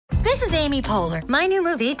This is Amy Poehler. My new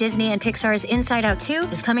movie, Disney and Pixar's Inside Out 2,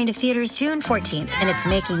 is coming to theaters June 14th, and it's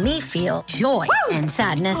making me feel joy and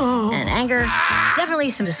sadness and anger, definitely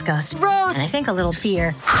some disgust, and I think a little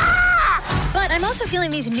fear. But I'm also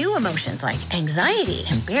feeling these new emotions like anxiety,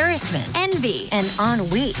 embarrassment, envy, and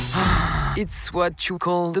ennui. It's what you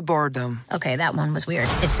call the boredom. Okay, that one was weird.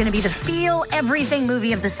 It's gonna be the feel everything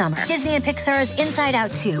movie of the summer. Disney and Pixar's Inside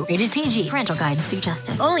Out 2, rated PG. Parental guidance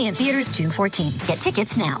suggested. Only in theaters June 14th. Get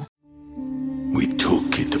tickets now. We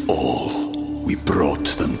took it all. We brought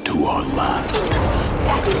them to our land.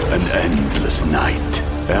 An endless night,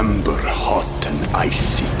 ember hot and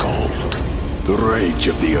icy cold. The rage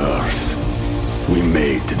of the earth. We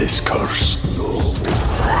made this curse.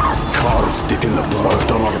 Carved it in the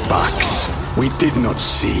blood on our backs. We did not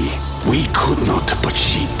see. We could not, but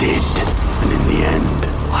she did. And in the end...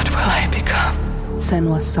 What will I become?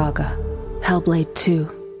 Senua's Saga. Hellblade 2.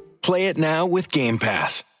 Play it now with Game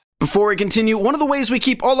Pass. Before we continue, one of the ways we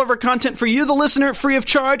keep all of our content for you, the listener, free of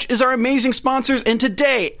charge is our amazing sponsors, and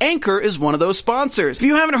today, Anchor is one of those sponsors. If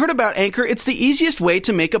you haven't heard about Anchor, it's the easiest way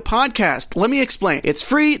to make a podcast. Let me explain. It's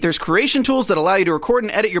free, there's creation tools that allow you to record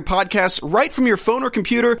and edit your podcasts right from your phone or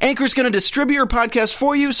computer. Anchor's going to distribute your podcast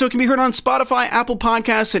for you so it can be heard on Spotify, Apple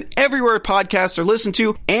Podcasts, and everywhere podcasts are listened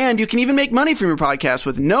to, and you can even make money from your podcast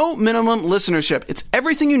with no minimum listenership. It's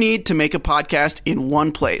everything you need to make a podcast in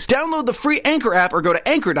one place. Download the free Anchor app or go to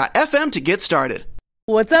anchor.fm to get started.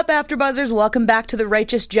 What's up, AfterBuzzers? Welcome back to the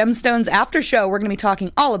Righteous Gemstones After Show. We're going to be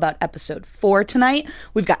talking all about episode 4 tonight.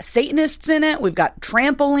 We've got Satanists in it. We've got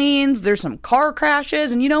trampolines. There's some car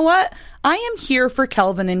crashes. And you know what? I am here for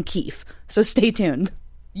Kelvin and Keith. So stay tuned.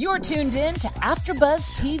 You're tuned in to AfterBuzz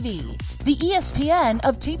TV, the ESPN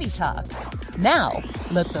of TV talk. Now,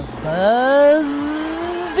 let the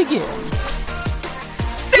buzz begin.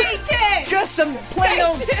 Satan! Just some plain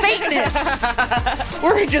old Satanists.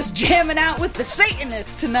 We're just jamming out with the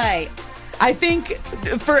Satanists tonight. I think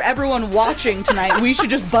for everyone watching tonight, we should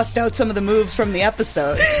just bust out some of the moves from the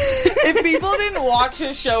episode. If people didn't watch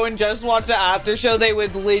this show and just watch the after show, they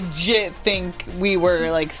would legit think we were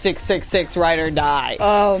like 666 Ride or Die.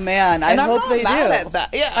 Oh man, I hope they do. At that.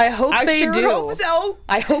 Yeah, I hope they sure do. Hope so.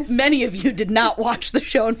 I hope many of you did not watch the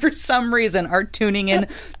show and for some reason are tuning in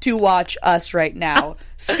to watch us right now.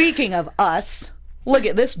 Speaking of us, look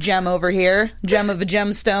at this gem over here. Gem of a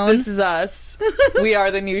gemstone. This is us. We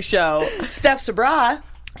are the new show. Steph Sabra.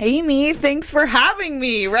 Amy, thanks for having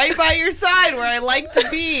me right by your side where I like to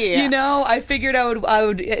be. You know, I figured I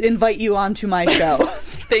would invite you onto my show.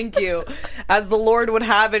 Thank you. As the Lord would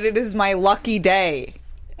have it, it is my lucky day.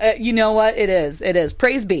 You know what? It is. It is.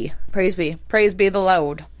 Praise be. Praise be. Praise be the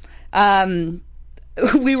Lord.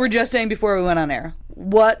 We were just saying before we went on air,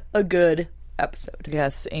 what a good episode.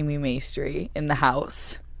 Yes, Amy Maestri in the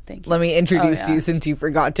house. Thank you. Let me introduce you since you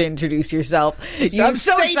forgot to introduce yourself. You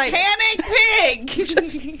so satanic pig!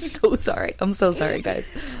 I'm so sorry, guys.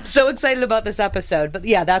 So excited about this episode. But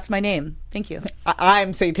yeah, that's my name. Thank you.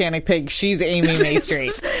 I'm Satanic Pig. She's Amy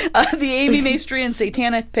Maestri. The Amy Maestri and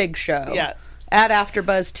Satanic Pig Show. Yeah. At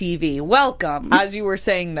AfterBuzz TV. Welcome. As you were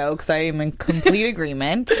saying, though, because I am in complete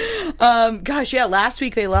agreement. Gosh, yeah, last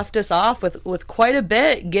week they left us off with quite a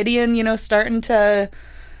bit. Gideon, starting to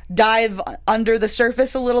dive under the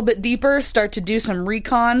surface a little bit deeper, start to do some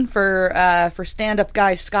recon for stand-up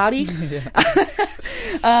guy Scotty.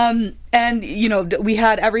 And, we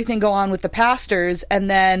had everything go on with the pastors, and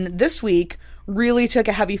then this week really took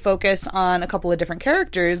a heavy focus on a couple of different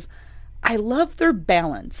characters. I love their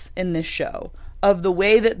balance in this show of the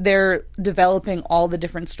way that they're developing all the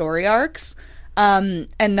different story arcs, and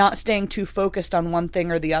not staying too focused on one thing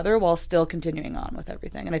or the other while still continuing on with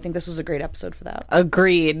everything. And I think this was a great episode for that.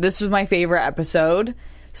 Agreed. This was my favorite episode.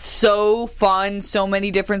 So fun. So many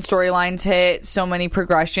different storylines hit. So many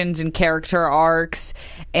progressions and character arcs.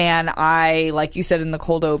 And I, like you said in the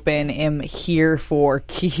cold open, am here for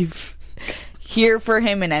Keith. Here for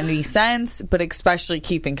him in any sense, but especially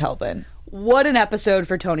Keith and Kelvin. What an episode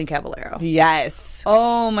for Tony Cavallero. Yes.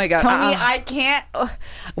 Oh my God. Tony, I can't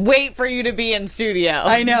wait for you to be in studio.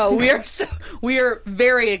 I know. We are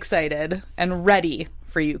very excited and ready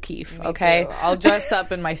for you, Keith. Okay. I'll dress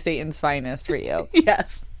up in my Satan's finest for you.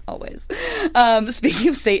 Yes, always. Speaking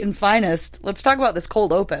of Satan's finest, let's talk about this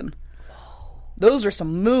cold open. Those are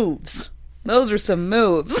some moves.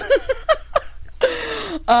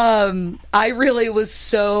 I really was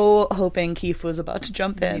so hoping Keith was about to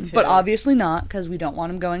jump in, but obviously not, because we don't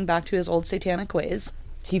want him going back to his old satanic ways.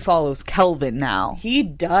 he follows Kelvin now. He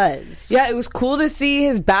does. Yeah, it was cool to see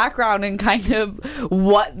his background and kind of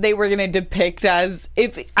what they were going to depict as.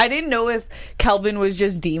 If I didn't know if Kelvin was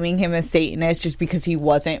just deeming him a Satanist just because he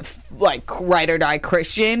wasn't like ride or die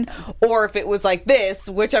Christian, or if it was like this,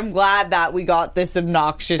 which I'm glad that we got this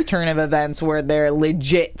obnoxious turn of events where they're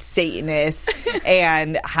legit Satanists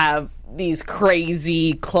and have these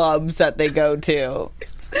crazy clubs that they go to.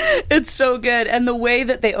 It's so good. And the way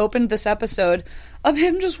that they opened this episode of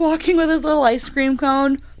him just walking with his little ice cream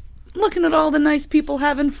cone, looking at all the nice people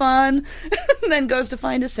having fun, and then goes to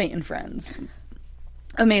find his Satan friends.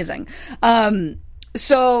 Amazing.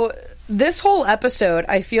 So this whole episode,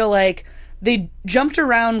 I feel like they jumped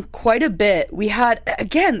around quite a bit. We had,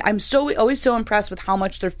 again, I'm always so impressed with how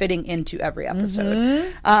much they're fitting into every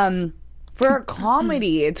episode. For a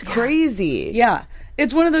comedy, it's crazy. Yeah.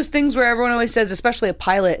 It's one of those things where everyone always says, especially a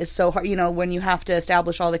pilot, is so hard, when you have to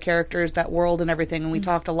establish all the characters, that world and everything. And we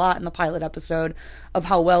talked a lot in the pilot episode of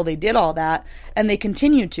how well they did all that. And they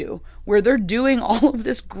continue to, where they're doing all of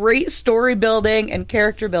this great story building and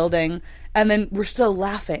character building. And then we're still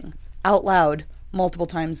laughing out loud multiple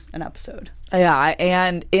times an episode. Yeah,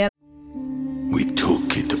 and we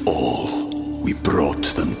took it all. We brought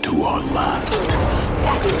them to our land.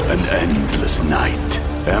 An endless night,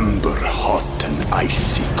 ember hot and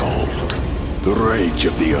icy cold. The rage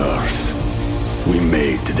of the earth. We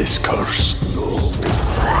made this curse.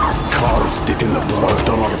 Carved it in the blood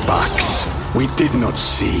on our backs. We did not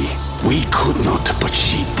see. We could not, but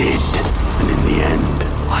she did. And in the end,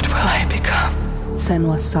 What will I become?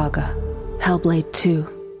 Senua's Saga. Hellblade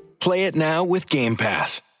 2. Play it now with Game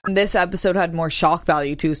Pass. this episode had more shock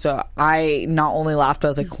value too, so I not only laughed, I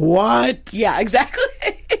was like, what? Yeah, exactly.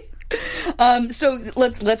 So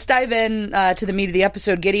let's dive in to the meat of the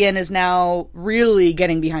episode. Gideon is now really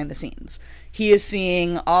getting behind the scenes. He is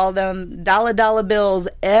seeing all them dollar bills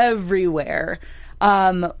everywhere.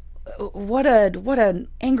 What an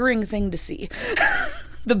angering thing to see.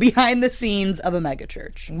 The behind the scenes of a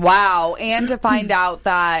megachurch. Wow. And to find out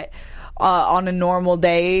that on a normal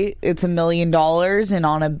day, it's $1 million. And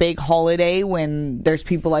on a big holiday, when there's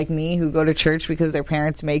people like me who go to church because their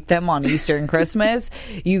parents make them on Easter and Christmas,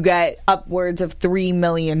 you get upwards of $3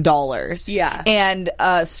 million. Yeah. And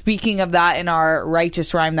speaking of that, in our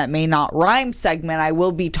Righteous Rhyme That May Not Rhyme segment, I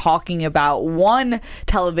will be talking about one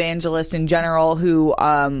televangelist in general who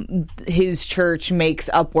his church makes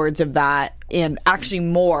upwards of that, and actually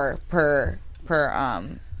more per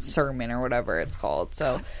sermon or whatever it's called.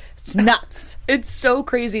 So it's nuts. It's so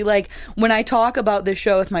crazy. Like, when I talk about this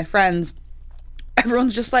show with my friends,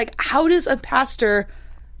 everyone's just like, how does a pastor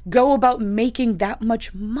go about making that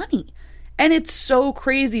much money? And it's so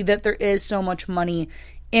crazy that there is so much money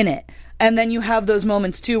in it. And then you have those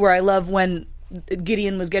moments too where I love when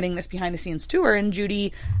Gideon was getting this behind the scenes tour and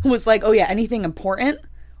Judy was like, oh yeah, anything important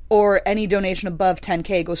or any donation above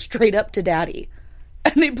 10K goes straight up to daddy.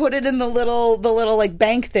 And they put it in the little like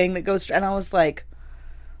bank thing that goes, and I was like,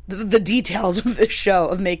 the details of this show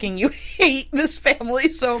of making you hate this family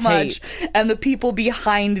so much, and the people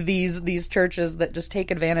behind these churches that just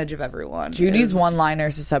take advantage of everyone. Judy's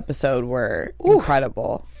one-liners this episode were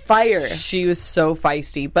incredible. Fire. She was so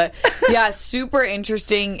feisty. But yeah, super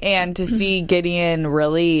interesting, and to see Gideon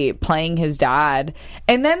really playing his dad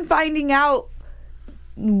and then finding out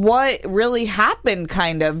what really happened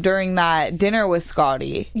kind of during that dinner with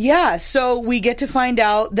Scotty. Yeah, so we get to find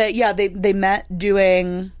out that they met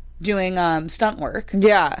doing stunt work.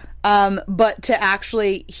 Yeah. But to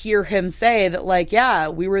actually hear him say that, like, yeah,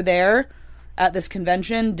 we were there at this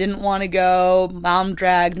convention, didn't want to go, mom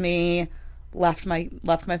dragged me, left my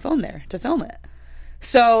phone there to film it.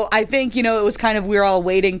 So I think, it was kind of, we were all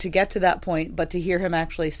waiting to get to that point, but to hear him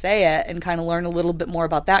actually say it and kind of learn a little bit more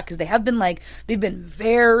about that, because they've been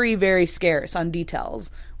very, very scarce on details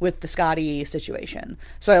with the Scotty situation.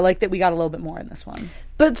 So I like that we got a little bit more in this one.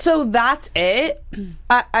 But so that's it.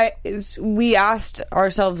 We asked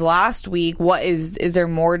ourselves last week, what is there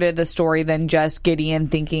more to the story than just Gideon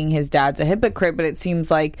thinking his dad's a hypocrite? But it seems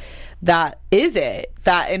like that is it.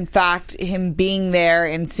 That in fact, him being there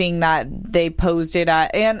and seeing that they posed it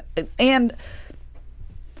at, and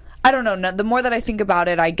I don't know, the more that I think about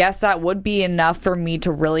it, I guess that would be enough for me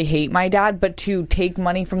to really hate my dad, but to take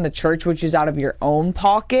money from the church, which is out of your own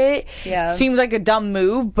pocket, seems like a dumb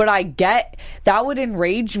move, but I get that would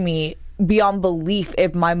enrage me beyond belief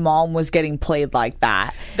if my mom was getting played like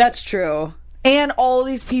that. That's true. And all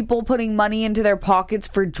these people putting money into their pockets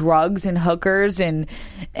for drugs and hookers and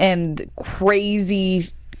crazy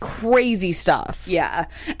crazy stuff. Yeah.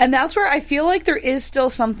 And that's where I feel like there is still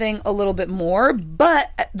something a little bit more, but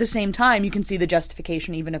at the same time, you can see the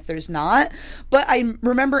justification even if there's not. But I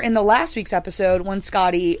remember in the last week's episode when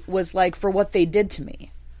Scotty was like, for what they did to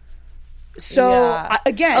me. So,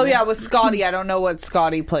 again... Oh, yeah, with Scotty, I don't know where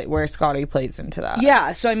Scotty plays into that.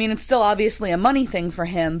 Yeah, so, I mean, it's still obviously a money thing for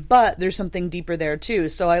him, but there's something deeper there, too.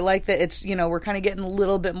 So I like that it's, we're kind of getting a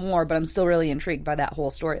little bit more, but I'm still really intrigued by that whole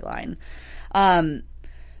storyline.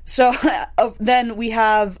 So then we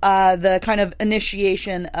have the kind of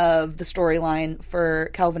initiation of the storyline for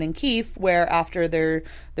Kelvin and Keith, where after their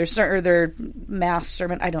mass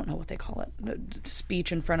sermon, I don't know what they call it,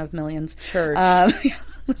 speech in front of millions. Church.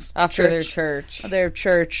 After their church. Their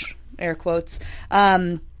church, air quotes.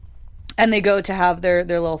 And they go to have their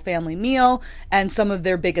little family meal, and some of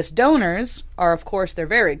their biggest donors are, of course, their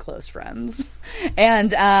very close friends.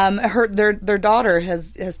 And their daughter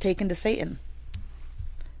has taken to Satan.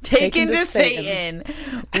 Taken to Satan.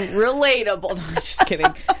 Relatable. No, I'm just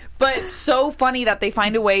kidding. But so funny that they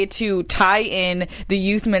find a way to tie in the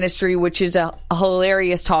youth ministry, which is a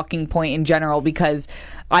hilarious talking point in general, because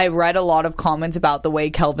I've read a lot of comments about the way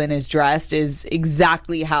Kelvin is dressed is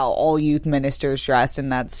exactly how all youth ministers dress, in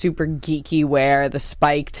that super geeky wear, the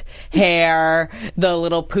spiked hair, the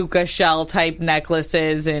little puka shell type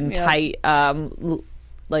necklaces, and tight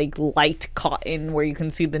like light cotton where you can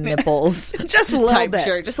see the nipples. Just a little type bit.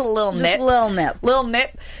 Shirt. Just a little nip. Little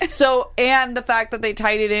nip. So, and the fact that they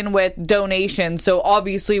tied it in with donations. So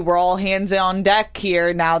obviously we're all hands on deck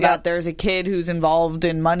here now that there's a kid who's involved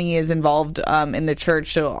and money is involved in the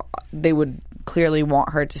church. So they would clearly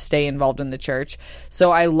want her to stay involved in the church.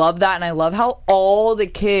 So I love that, and I love how all the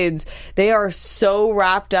kids, they are so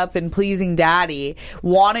wrapped up in pleasing daddy,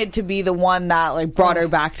 wanted to be the one that like brought her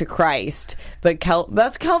back to Christ. But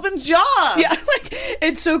that's Kelvin's job. Yeah, like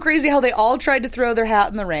it's so crazy how they all tried to throw their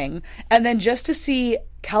hat in the ring, and then just to see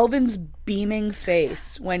Kelvin's beaming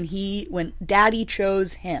face when daddy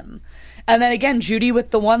chose him. And then again, Judy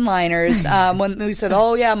with the one-liners, when we said,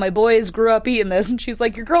 oh yeah, my boys grew up eating this, and she's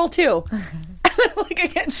like, your girl too. Like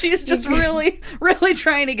again, she's just really, really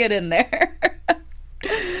trying to get in there.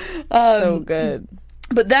 So good.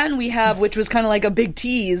 But then we have, which was kind of like a big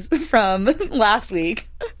tease from last week,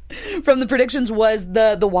 from the predictions, was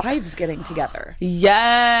the wives getting together.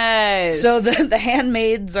 Yes. So the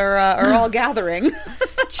handmaids are all gathering.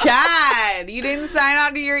 Chad, you didn't sign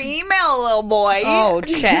on to your email, little boy. Oh,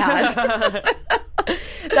 Chad.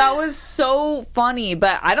 That was so funny,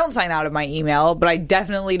 but I don't sign out of my email, but I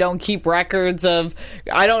definitely don't keep records of,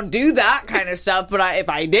 I don't do that kind of stuff, but if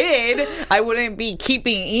I did, I wouldn't be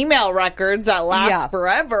keeping email records that last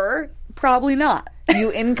forever. Probably not.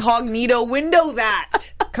 You incognito window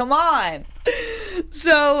that. Come on.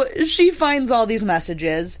 So she finds all these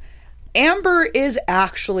messages. Amber is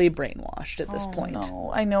actually brainwashed at this point.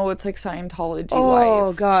 No, I know, it's like Scientology wife.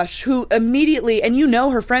 Oh gosh, who immediately, and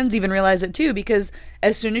her friends even realize it too, because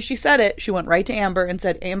as soon as she said it, she went right to Amber and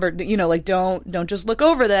said, Amber, like don't just look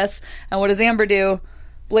over this. And what does Amber do?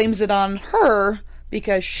 Blames it on her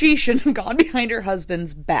because she shouldn't have gone behind her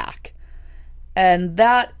husband's back. And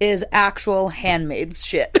that is actual handmaid's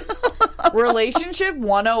shit. Relationship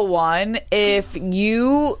 101, if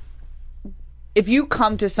you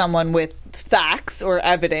come to someone with facts or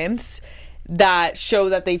evidence that show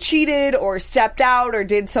that they cheated or stepped out or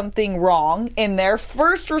did something wrong, and their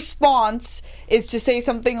first response is to say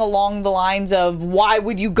something along the lines of, why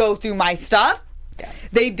would you go through my stuff? Yeah.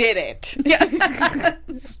 They did it. Yeah.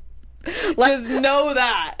 Just know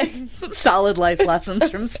that. Some solid life lessons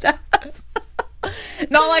from Steph.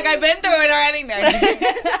 Not like I've been through it or anything.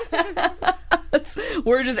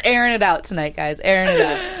 We're just airing it out tonight, guys. Airing it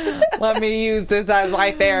out. Let me use this as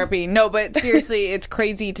my therapy. No, but seriously, it's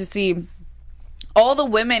crazy to see all the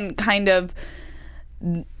women kind of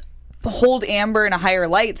hold Amber in a higher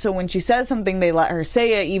light. So when she says something, they let her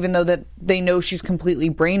say it, even though that they know she's completely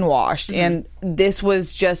brainwashed. Mm-hmm. And this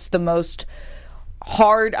was just the most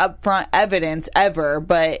hard upfront evidence ever.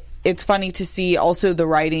 But it's funny to see also the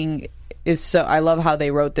writing is so, I love how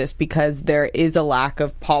they wrote this, because there is a lack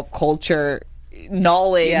of pop culture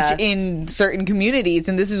knowledge in certain communities,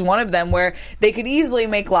 and this is one of them where they could easily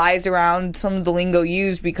make lies around some of the lingo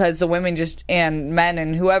used, because the women and men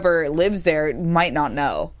and whoever lives there might not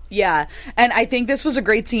know. Yeah, and I think this was a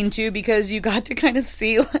great scene too, because you got to kind of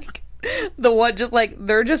see like the one, just like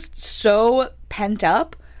they're just so pent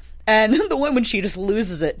up. And the one when she just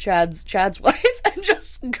loses it, Chad's wife, and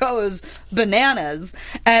just goes bananas.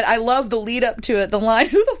 And I love the lead up to it, the line,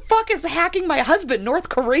 who the fuck is hacking my husband, North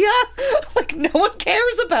Korea? Like, no one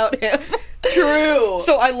cares about him. True.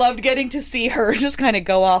 So I loved getting to see her just kind of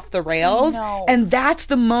go off the rails. No. And that's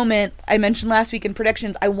the moment I mentioned last week in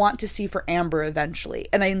predictions I want to see for Amber eventually.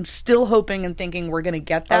 And I'm still hoping and thinking we're going to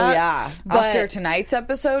get that. Oh, yeah. After tonight's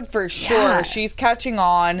episode, for sure. Yeah. She's catching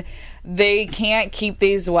on. They can't keep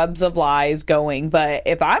these webs of lies going. But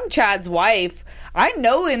if I'm Chad's wife, I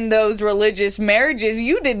know in those religious marriages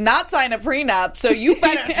you did not sign a prenup, so you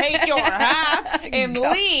better take your half and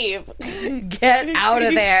leave. Get out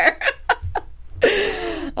of there.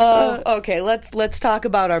 Okay, let's talk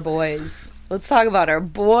about our boys. Let's talk about our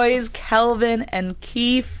boys, Kelvin and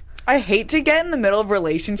Keith. I hate to get in the middle of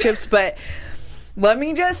relationships, but let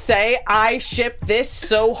me just say I ship this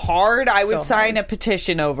so hard I would sign a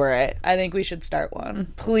petition over it. I think we should start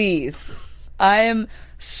one. Please. I am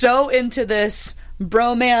so into this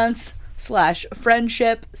bromance /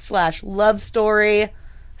 friendship / love story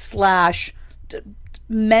 /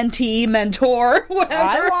 mentee, mentor,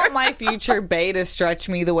 whatever. I want my future bae to stretch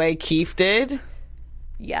me the way Keith did.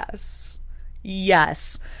 Yes.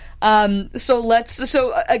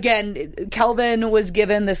 So again, Kelvin was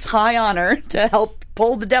given this high honor to help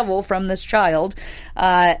pull the devil from this child.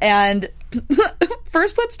 And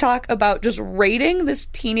first let's talk about just raiding this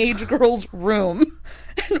teenage girl's room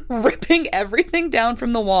and ripping everything down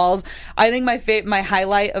from the walls. I think my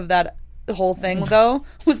highlight of that whole thing, though,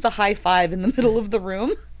 was the high five in the middle of the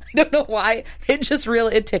room. I don't know why.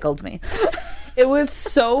 It tickled me. It was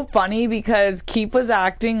so funny because Keith was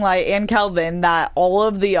acting like, and Kelvin, that all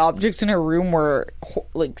of the objects in her room were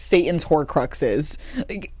like Satan's Horcruxes.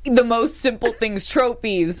 Like, the most simple things,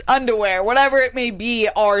 trophies, underwear, whatever it may be,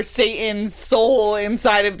 are Satan's soul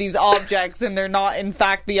inside of these objects, and they're not in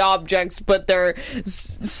fact the objects, but they're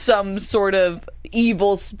some sort of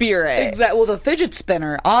evil spirit. Exactly. Well, the fidget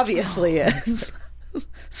spinner obviously is.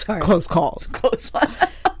 Sorry. Close call. Close one.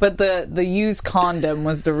 But the used condom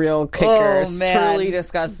was the real kicker. Oh, it's man. truly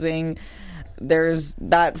disgusting. There's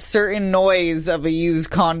that certain noise of a used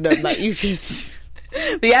condom that you just...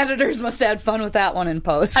 The editors must have had fun with that one in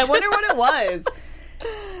post. I wonder what it was.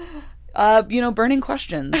 Burning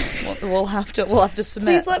questions. We'll have to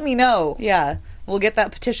submit. Please let me know. Yeah. We'll get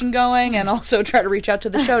that petition going and also try to reach out to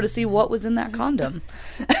the show to see what was in that condom.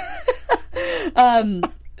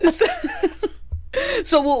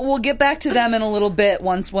 So we'll get back to them in a little bit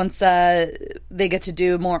once they get to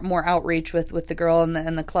do more outreach with the girl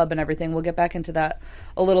and the club and everything. We'll get back into that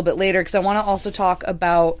a little bit later because I want to also talk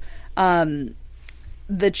about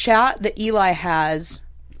the chat that Eli has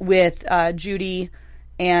with Judy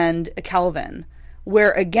and Kelvin,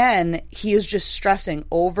 where again he is just stressing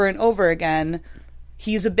over and over again,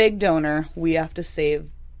 he's a big donor, we have to save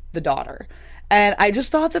the daughter. And I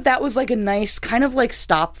just thought that was like a nice kind of like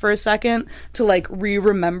stop for a second to like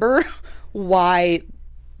remember why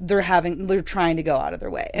they're trying to go out of their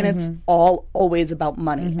way. And it's all always about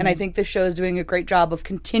money. And I think this show is doing a great job of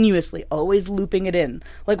continuously always looping it in,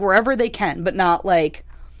 like wherever they can, but not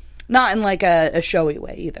in like a showy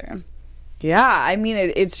way either. Yeah, I mean,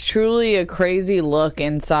 it's truly a crazy look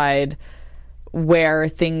inside where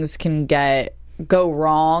things can go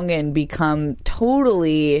wrong and become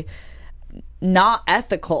totally not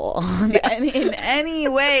ethical in any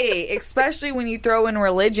way, especially when you throw in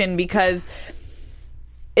religion, because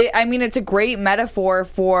it's a great metaphor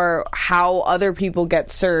for how other people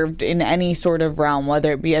get served in any sort of realm,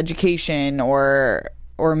 whether it be education or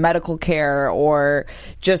medical care or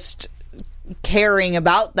just caring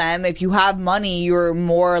about them. If you have money, you're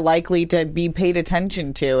more likely to be paid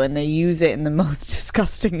attention to, and they use it in the most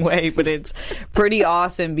disgusting way, but it's pretty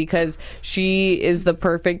awesome because she is the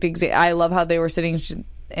perfect example. I love how they were sitting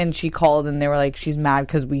and she called and they were like, she's mad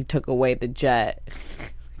because we took away the jet.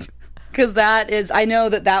 Because I know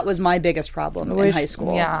that was my biggest problem in high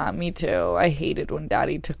school. Yeah, me too. I hated when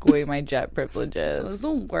Daddy took away my jet privileges. It was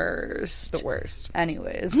the worst. The worst.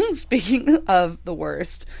 Anyways, speaking of the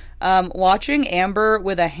worst, watching Amber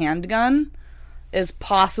with a handgun is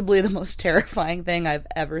possibly the most terrifying thing I've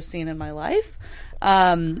ever seen in my life.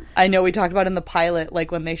 I know we talked about in the pilot,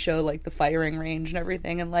 like when they show like the firing range and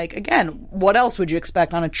everything, and like again, what else would you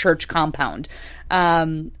expect on a church compound?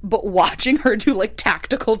 But watching her do like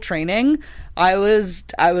tactical training, I was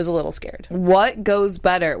a little scared. What goes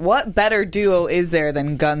better? What better duo is there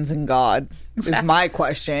than guns and God? Is my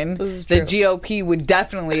question. The GOP would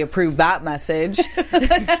definitely approve that message. And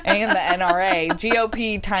the NRA.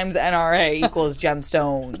 GOP times NRA equals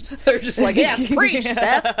gemstones. They're just like, yes, preach,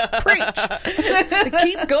 Steph. Preach.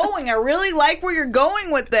 Keep going. I really like where you're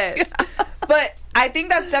going with this. But I think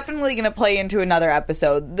that's definitely going to play into another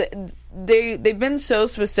episode. They've been so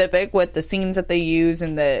specific with the scenes that they use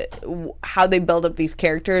and how they build up these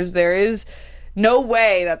characters. There is no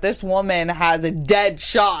way that this woman has a dead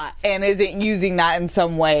shot and isn't using that in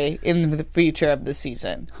some way in the future of the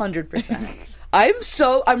season. 100%.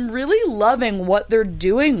 I'm really loving what they're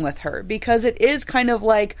doing with her, because it is kind of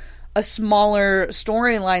like a smaller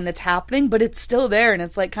storyline that's happening, but it's still there, and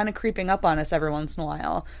it's like kind of creeping up on us every once in a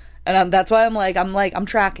while. And that's why I'm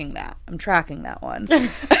tracking that. I'm tracking that one.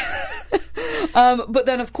 But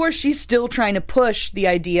then, of course, she's still trying to push the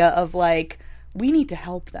idea of, like, we need to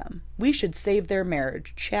help them. We should save their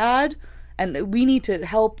marriage. Chad, and we need to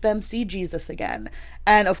help them see Jesus again.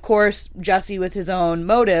 And, of course, Jesse, with his own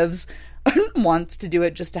motives, wants to do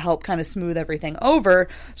it just to help kind of smooth everything over.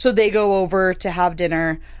 So they go over to have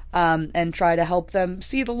dinner and try to help them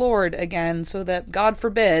see the Lord again, so that, God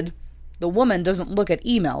forbid, the woman doesn't look at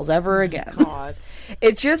emails ever again. God.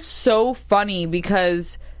 It's just so funny,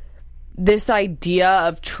 because this idea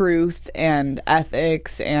of truth and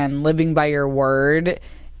ethics and living by your word,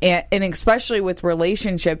 and especially with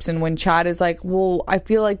relationships, and when Chad is like, well, I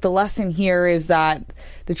feel like the lesson here is that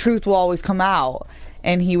the truth will always come out.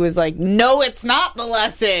 And he was like, no, it's not the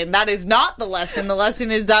lesson. That is not the lesson. The lesson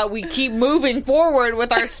is that we keep moving forward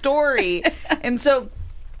with our story. And so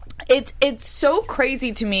it's so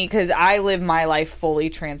crazy to me, because I live my life fully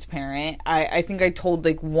transparent. I think I told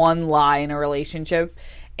like one lie in a relationship,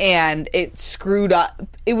 and it screwed up.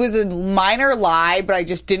 It was a minor lie, but I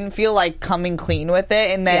just didn't feel like coming clean with it.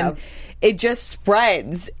 And then it just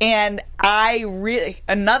spreads. And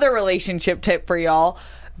another relationship tip for y'all: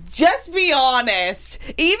 just be honest.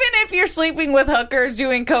 Even if you're sleeping with hookers,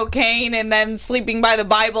 doing cocaine, and then sleeping by the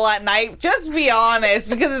Bible at night, just be honest,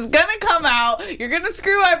 because it's gonna come out. You're gonna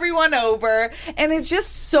screw everyone over. And it's just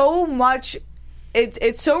so much.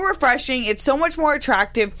 It's so refreshing. It's so much more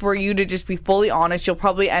attractive for you to just be fully honest. You'll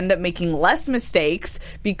probably end up making less mistakes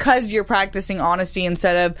because you're practicing honesty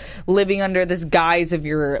instead of living under this guise of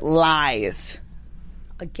your lies.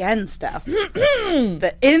 Again, Steph.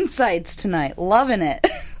 The insights tonight. Loving it.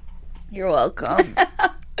 You're welcome.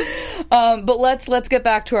 But let's get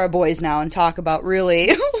back to our boys now and talk about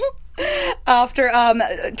really after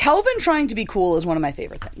Kelvin trying to be cool is one of my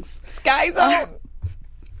favorite things. Sky's out.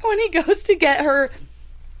 When he goes to get her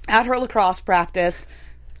at her lacrosse practice,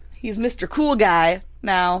 he's Mr. Cool Guy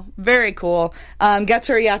now. Very cool. Gets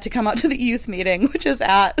her to come out to the youth meeting, which is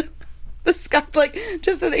at the Sky, like,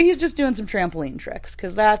 just he's just doing some trampoline tricks,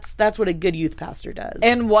 because that's what a good youth pastor does.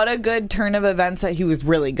 And what a good turn of events that he was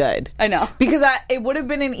really good. I know, because it would have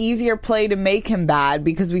been an easier play to make him bad,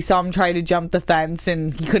 because we saw him try to jump the fence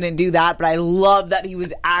and he couldn't do that. But I love that he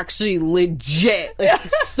was actually legit, like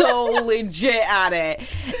so legit at it.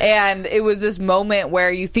 And it was this moment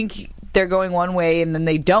where you think they're going one way and then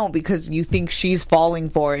they don't, because you think she's falling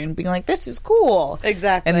for it and being like, this is cool.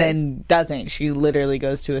 Exactly. And then doesn't. She literally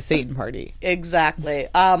goes to a Satan party. Exactly.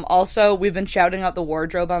 Also, we've been shouting out the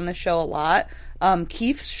wardrobe on this show a lot.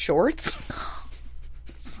 Keith's shorts.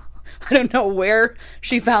 I don't know where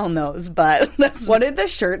she found those, but what did the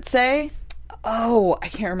shirt say? Oh, I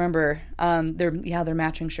can't remember. They're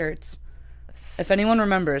matching shirts. If anyone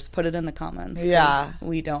remembers, put it in the comments. Yeah.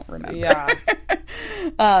 We don't remember. Yeah.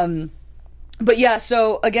 But yeah,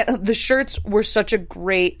 so again, the shirts were such a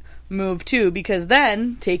great move too, because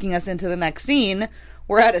then, taking us into the next scene,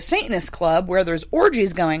 we're at a Satanist club where there's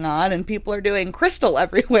orgies going on and people are doing crystal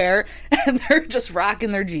everywhere, and they're just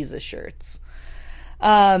rocking their Jesus shirts.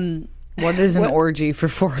 What is an orgy for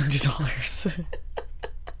 $400?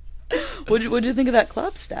 What'd you think of that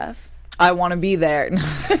club, Steph? I want to be there.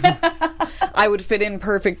 I would fit in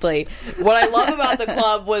perfectly. What I love about the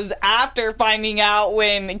club was after finding out,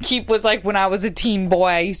 when Keith was like, when I was a teen boy,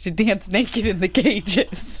 I used to dance naked in the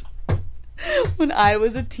cages. When I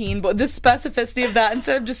was a teen boy. The specificity of that,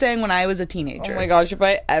 instead of just saying when I was a teenager. Oh my gosh, if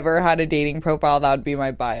I ever had a dating profile, that would be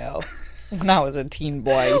my bio. When I was a teen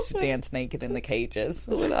boy, I used to dance naked in the cages.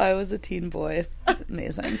 When I was a teen boy.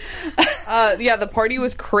 Amazing. Yeah, the party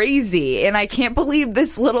was crazy. And I can't believe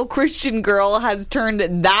this little Christian girl has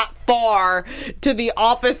turned that far to the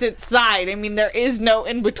opposite side. I mean, there is no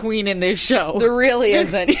in-between in this show. There really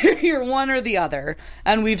isn't. You're one or the other.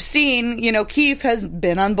 And we've seen, Keith has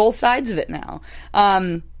been on both sides of it now.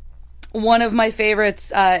 One of my favorites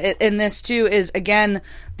in this, too, is, again,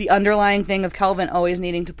 the underlying thing of Kelvin always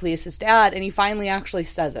needing to please his dad, and he finally actually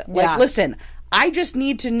says it. Like, listen, I just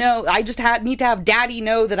need to know, need to have Daddy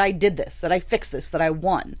know that I did this, that I fixed this, that I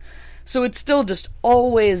won. So it's still just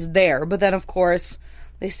always there. But then, of course,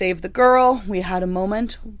 they saved the girl. We had a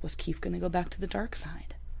moment. Was Keith going to go back to the dark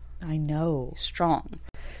side? I know. Strong.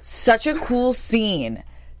 Such a cool scene.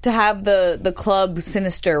 to have the Club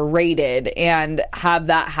Sinister raided and have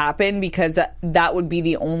that happen, because that would be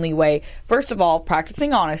the only way. First of all,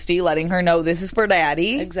 practicing honesty, letting her know this is for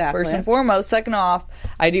Daddy. Exactly. First and foremost. Second off,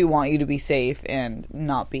 I do want you to be safe and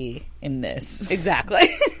not be in this.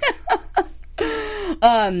 Exactly.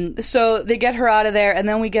 So they get her out of there, and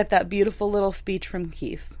then we get that beautiful little speech from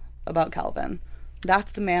Keith about Calvin.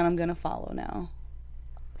 That's the man I'm going to follow now.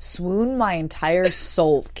 Swoon my entire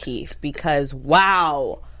soul, Keith, because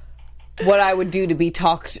wow, what I would do to be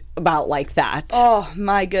talked about like that. Oh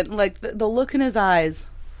my goodness. Like the look in his eyes.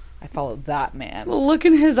 I followed that man. The look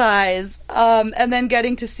in his eyes. And then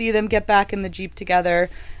getting to see them get back in the Jeep together,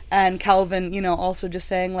 and Calvin, also just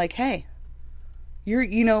saying like, hey,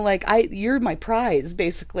 you're my prize,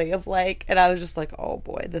 basically, of like, and I was just like, oh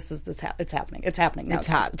boy, it's happening. It's happening now. It's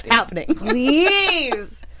happening.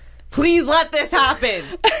 Please let this happen.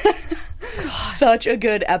 Such a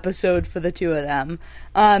good episode for the two of them.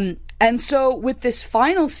 And so with this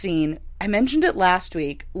final scene, I mentioned it last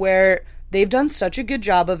week, where they've done such a good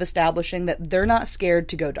job of establishing that they're not scared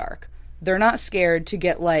to go dark. They're not scared to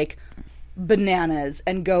get like bananas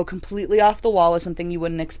and go completely off the wall as something you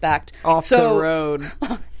wouldn't expect. Off the road.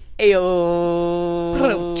 Ayo.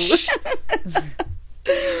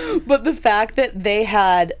 But the fact that they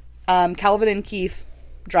had Calvin and Keith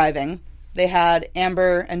driving, they had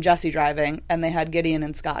Amber and Jesse driving, and they had Gideon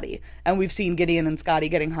and Scotty. And we've seen Gideon and Scotty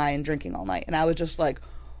getting high and drinking all night. And I was just like,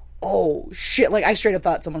 oh shit, like I straight up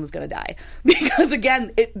thought someone was gonna die, because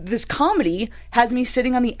again, this comedy has me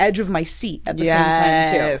sitting on the edge of my seat at the same time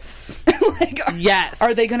too. Like, yes,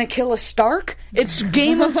 are they gonna kill a Stark? It's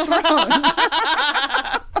Game of Thrones.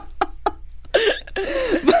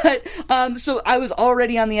 But so I was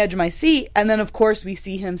already on the edge of my seat, and then of course we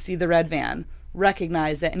see him see the red van,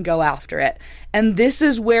 recognize it, and go after it. And this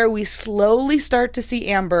is where we slowly start to see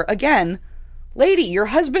Amber again. Lady, your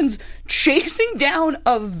husband's chasing down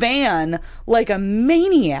a van like a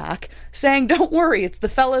maniac, saying, don't worry, it's the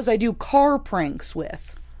fellas I do car pranks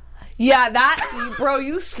with. Yeah, bro,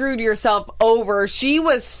 you screwed yourself over. She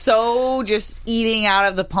was so just eating out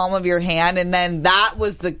of the palm of your hand, and then that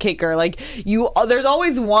was the kicker. Like, there's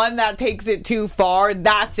always one that takes it too far.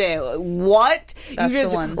 That's it. What? That's you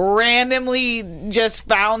just randomly just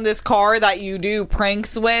found this car that you do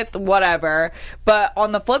pranks with? Whatever. But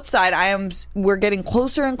on the flip side, we're getting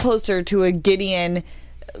closer and closer to a Gideon,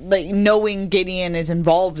 like knowing Gideon is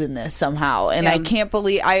involved in this somehow, and I can't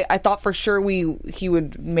believe I thought for sure he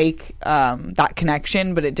would make that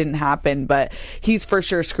connection, but it didn't happen. But he's for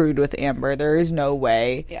sure screwed with Amber. There is no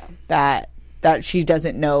way that she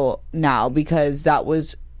doesn't know now, because that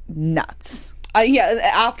was nuts.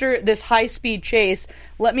 After this high speed chase,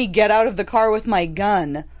 let me get out of the car with my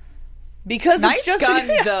gun. Because nice it's just gun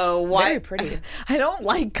though. Very pretty. I don't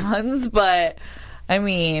like guns, but I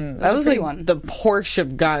mean, that was like one. The Porsche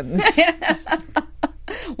of guns.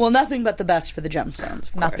 Well, nothing but the best for the gemstones.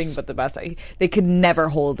 Of nothing course. but the best. They could never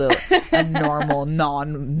hold a normal,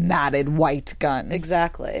 non-matted white gun.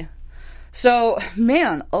 Exactly. So,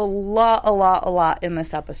 man, a lot in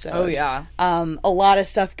this episode. Oh, yeah. A lot of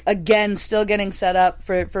stuff, again, still getting set up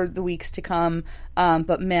for the weeks to come.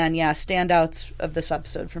 But, man, yeah, standouts of this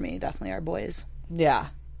episode for me definitely are boys. Yeah.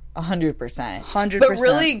 100%. 100%. But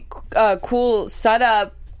really cool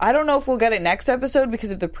setup. I don't know if we'll get it next episode because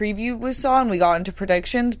of the preview we saw and we got into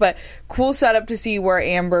predictions, but cool setup to see where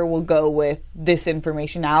Amber will go with this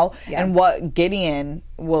information now and what Gideon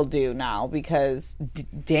will do now, because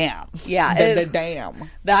damn. Yeah. Damn.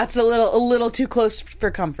 That's a little too close for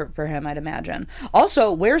comfort for him, I'd imagine.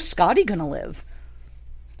 Also, where's Scotty gonna live?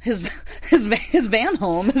 His van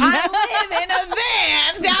home. I live in a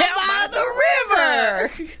van down by the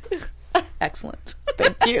river. Excellent.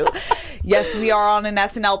 Thank you. Yes, we are on an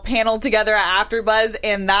SNL panel together at AfterBuzz,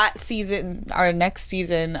 and that season, our next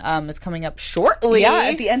season, is coming up shortly. Yeah,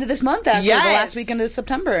 at the end of this month, after the last weekend of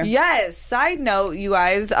September. Yes. Side note, you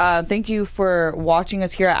guys, thank you for watching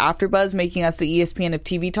us here at AfterBuzz, making us the ESPN of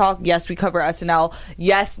TV talk. Yes, we cover SNL.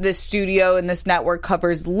 Yes, this studio and this network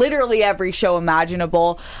covers literally every show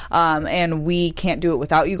imaginable, and we can't do it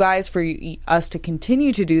without you guys. For us to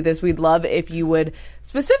continue to do this, we'd love if you would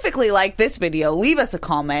specifically like this video, leave us a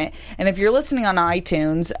comment, and if you're listening on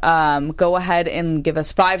iTunes, go ahead and give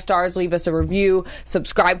us 5 stars, leave us a review,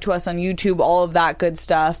 subscribe to us on YouTube, all of that good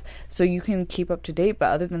stuff, so you can keep up to date.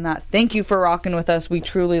 But other than that, thank you for rocking with us. We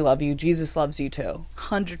truly love you. Jesus loves you too.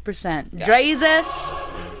 100%. Yeah. Jesus.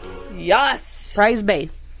 Yes. Prize Bay.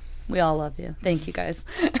 We all love you. Thank you, guys.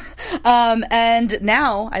 And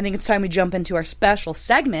now I think it's time we jump into our special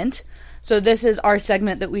segment. So this is our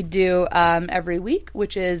segment that we do every week,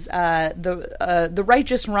 which is the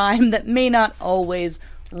righteous rhyme that may not always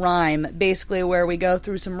Rhyme, basically where we go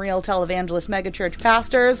through some real televangelist megachurch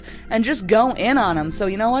pastors and just go in on them. So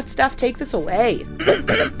you know what, Steph, take this away.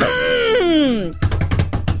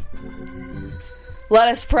 Let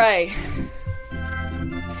us pray.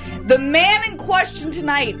 The man in question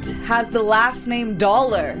tonight has the last name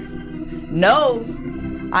Dollar. No,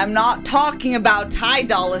 I'm not talking about Ty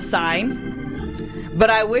Dolla $ign, but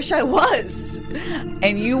I wish I was.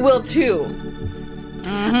 And you will too.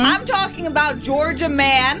 I'm talking about Georgia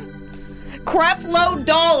man, Creflo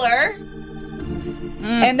Dollar.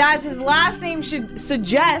 And as his last name should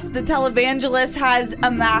suggest, the televangelist has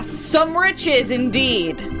amassed some riches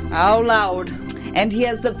indeed. Out loud. And he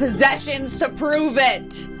has the possessions to prove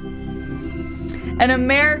it. An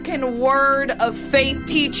American Word of Faith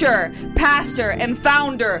teacher, pastor, and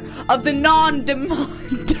founder of the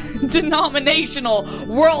non-denominational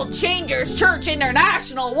World Changers Church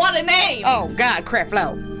International. What a name! Oh, God,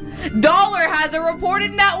 Creflo. Dollar has a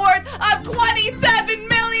reported net worth of $27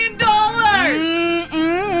 million.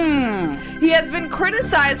 He has been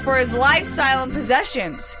criticized for his lifestyle and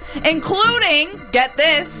possessions, including, get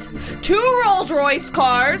this, 2 Rolls-Royce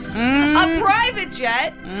cars, a private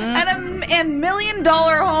jet, and $1 million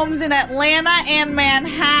homes in Atlanta and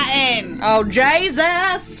Manhattan. Oh,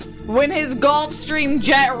 Jesus! When his Gulfstream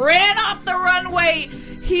jet ran off the runway,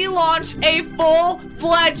 he launched a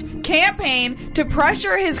full-fledged campaign to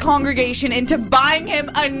pressure his congregation into buying him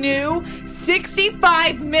a new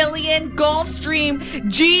 $65 million Gulfstream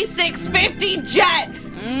G650 jet.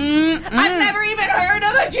 I've never even heard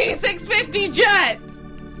of a G650 jet.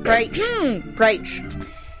 Preach.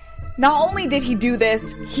 Not only did he do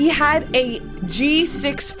this, he had a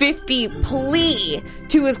G650 plea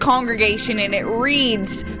to his congregation, and it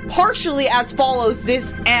reads partially as follows,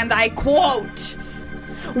 this, and I quote,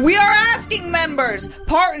 "We are asking members,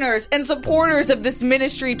 partners, and supporters of this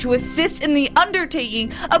ministry to assist in the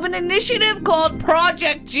undertaking of an initiative called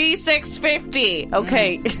Project G650.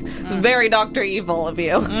 Okay, very Dr. Evil of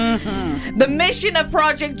you. The mission of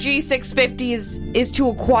Project G650 is to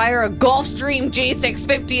acquire a Gulfstream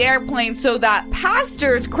G650 airplane so that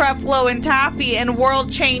pastors Creflo and Taffy and World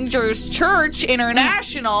Changers Church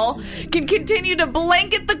International can continue to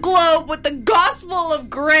blanket the globe with the gospel of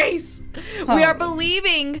grace. We are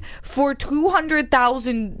believing for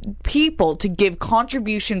 200,000 people to give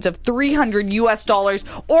contributions of $300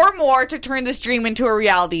 or more to turn this dream into a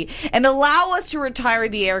reality and allow us to retire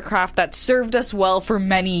the aircraft that served us well for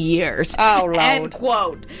many years." Oh, Lord. End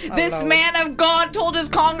quote. This man of God told his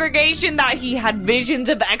congregation that he had visions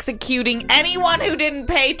of executing anyone who didn't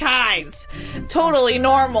pay tithes. Totally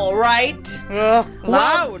normal, right?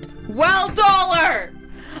 Loud. Well, Dollar,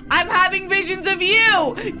 I'm having visions of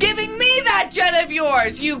you giving me that jet of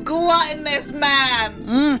yours, you gluttonous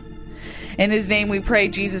man. In his name we pray,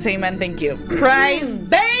 Jesus, amen, thank you. Praise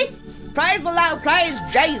be. Praise the Lord. Praise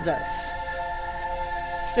Jesus.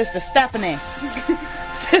 Sister Stephanie.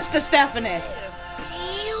 Sister Stephanie.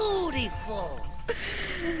 Beautiful.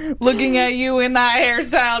 Looking at you in that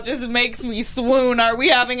hairstyle just makes me swoon. Are we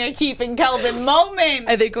having a Keith and Kelvin moment?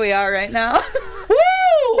 I think we are right now. Woo!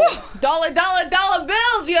 Dollar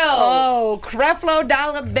bills, yo! Oh, Creflo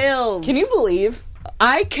dollar bills. Can you believe?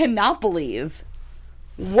 I cannot believe.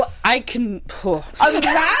 What I can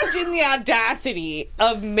imagine the audacity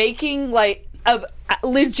of making of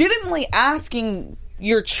legitimately asking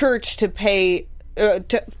your church to pay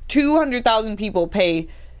 200,000 people pay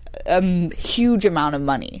a huge amount of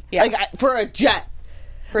money, for a jet.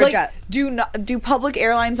 For a jet. Do public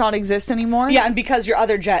airlines not exist anymore? Yeah, and because your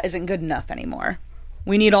other jet isn't good enough anymore.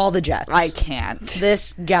 We need all the jets. I can't.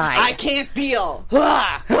 This guy. I can't deal.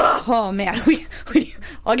 Oh, man. We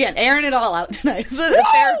again, airing it all out tonight. It's a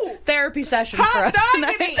therapy session for us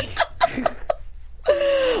tonight.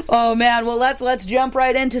 Oh, man. Well, let's jump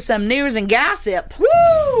right into some news and gossip.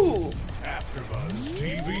 Woo! AfterBuzz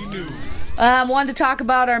TV News. Wanted to talk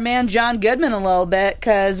about our man John Goodman a little bit,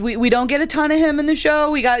 because we don't get a ton of him in the show.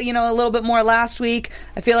 We got, a little bit more last week.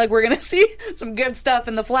 I feel like we're going to see some good stuff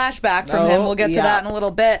in the flashback from him. We'll get to that in a little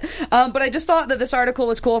bit. But I just thought that this article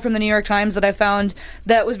was cool from the New York Times that I found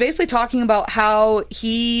that was basically talking about how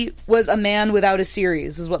he was a man without a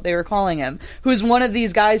series, is what they were calling him, who's one of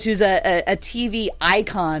these guys who's a TV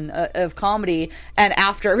icon of comedy. And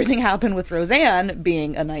after everything happened with Roseanne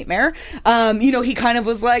being a nightmare, he kind of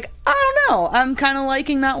was like, I don't know. I'm kind of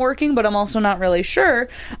liking not working, but I'm also not really sure.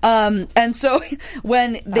 And so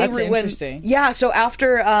when so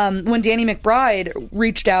after when Danny McBride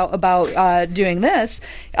reached out about doing this,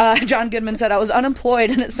 John Goodman said, "I was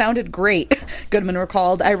unemployed and it sounded great." Goodman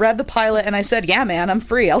recalled, "I read the pilot and I said, yeah, man, I'm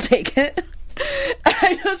free. I'll take it."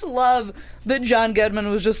 I just love that John Goodman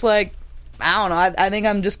was just like, I don't know. I think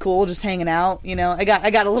I'm just cool, just hanging out. You know, I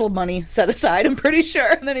got a little money set aside, I'm pretty sure.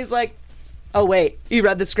 And then he's like, oh, wait, he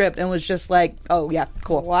read the script and was just like, oh, yeah,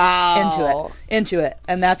 cool. Wow. Into it.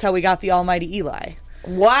 And that's how we got the almighty Eli.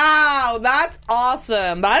 Wow, that's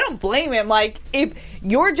awesome. But I don't blame him. Like, if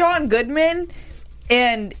you're John Goodman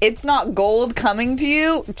and it's not gold coming to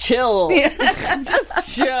you, chill.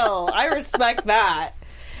 Just chill. I respect that.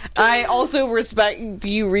 I also respect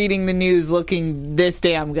you reading the news looking this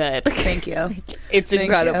damn good. Thank you. It's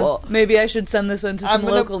incredible. You. Maybe I should send this into some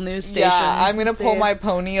local news stations. Yeah, I'm going to pull my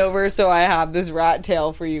pony over so I have this rat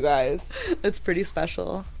tail for you guys. It's pretty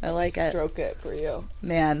special. I like it. Stroke it for you.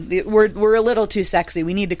 Man, we're a little too sexy.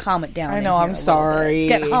 We need to calm it down. I know, I'm sorry. It's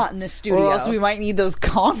getting hot in this studio. Or else we might need those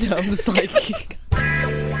condoms. Like,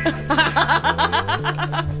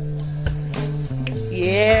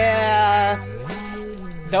 yeah.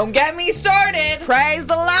 Don't get me started. Praise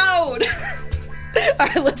the Lord. All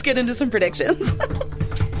right, let's get into some predictions.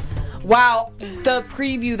 Wow, the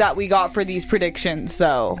preview that we got for these predictions,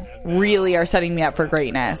 though, really are setting me up for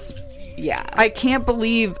greatness. Yeah. I can't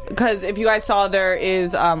believe, because if you guys saw, there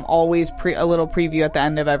is always a little preview at the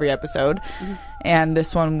end of every episode. Mm-hmm. And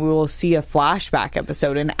this one, we will see a flashback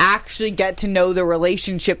episode and actually get to know the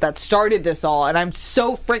relationship that started this all. And I'm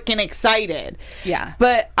so freaking excited. Yeah.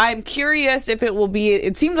 But I'm curious if it will be,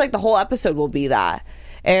 it seems like the whole episode will be that.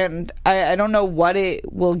 And I don't know what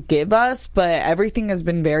it will give us, but everything has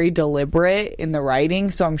been very deliberate in the writing,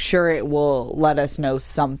 so I'm sure it will let us know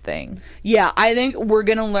something. Yeah, I think we're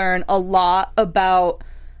going to learn a lot about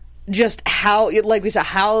just how, like we said,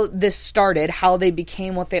 how this started, how they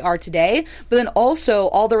became what they are today, but then also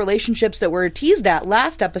all the relationships that were teased at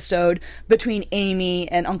last episode between Amy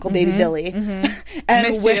and Uncle Baby Billy. Mm-hmm. And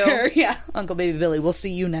miss you. Yeah, Uncle Baby Billy, we'll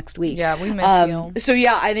see you next week. Yeah, we miss you. So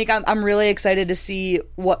yeah, I think I'm really excited to see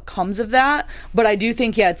what comes of that, but I do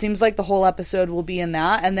think, yeah, it seems like the whole episode will be in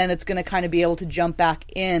that, and then it's going to kind of be able to jump back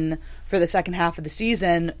in for the second half of the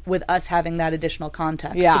season with us having that additional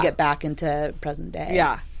context to get back into present day.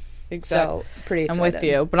 Yeah. Exactly. So, pretty excited. I'm with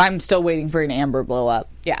you, but I'm still waiting for an Amber blow up.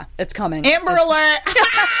 Yeah, it's coming. Amber alert!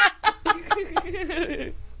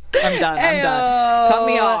 I'm done. Cut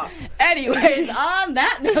me off. Anyways, on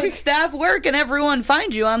that note, Steph, where can everyone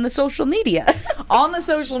find you on the social media? On the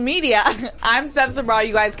social media, I'm Steph Sabra.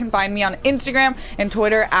 You guys can find me on Instagram and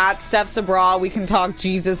Twitter at Steph Sabra. We can talk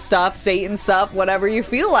Jesus stuff, Satan stuff, whatever you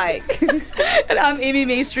feel like. And I'm Amy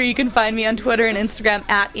Maestri. You can find me on Twitter and Instagram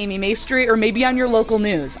at Amy Maestri, or maybe on your local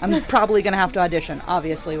news. I'm probably going to have to audition,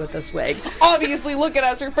 obviously, with this wig. Obviously, look at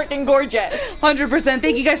us. We're freaking gorgeous. 100%.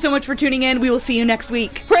 Thank you guys so much for tuning in. We will see you next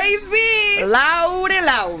week. Praise be! Loud and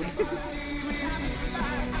loud.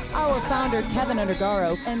 Our founder, Kevin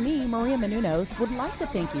Undergaro, and me, Maria Menounos, would like to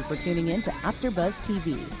thank you for tuning in to AfterBuzz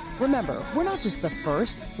TV. Remember, we're not just the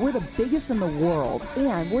first, we're the biggest in the world,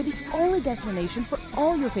 and we're the only destination for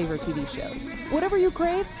all your favorite TV shows. Whatever you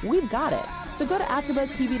crave, we've got it. So go to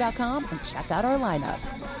AfterBuzzTV.com and check out our lineup.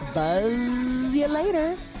 Buzz you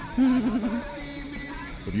later.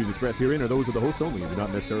 The views expressed herein are those of the hosts only and do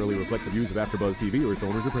not necessarily reflect the views of AfterBuzz TV or its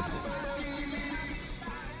owners or principals.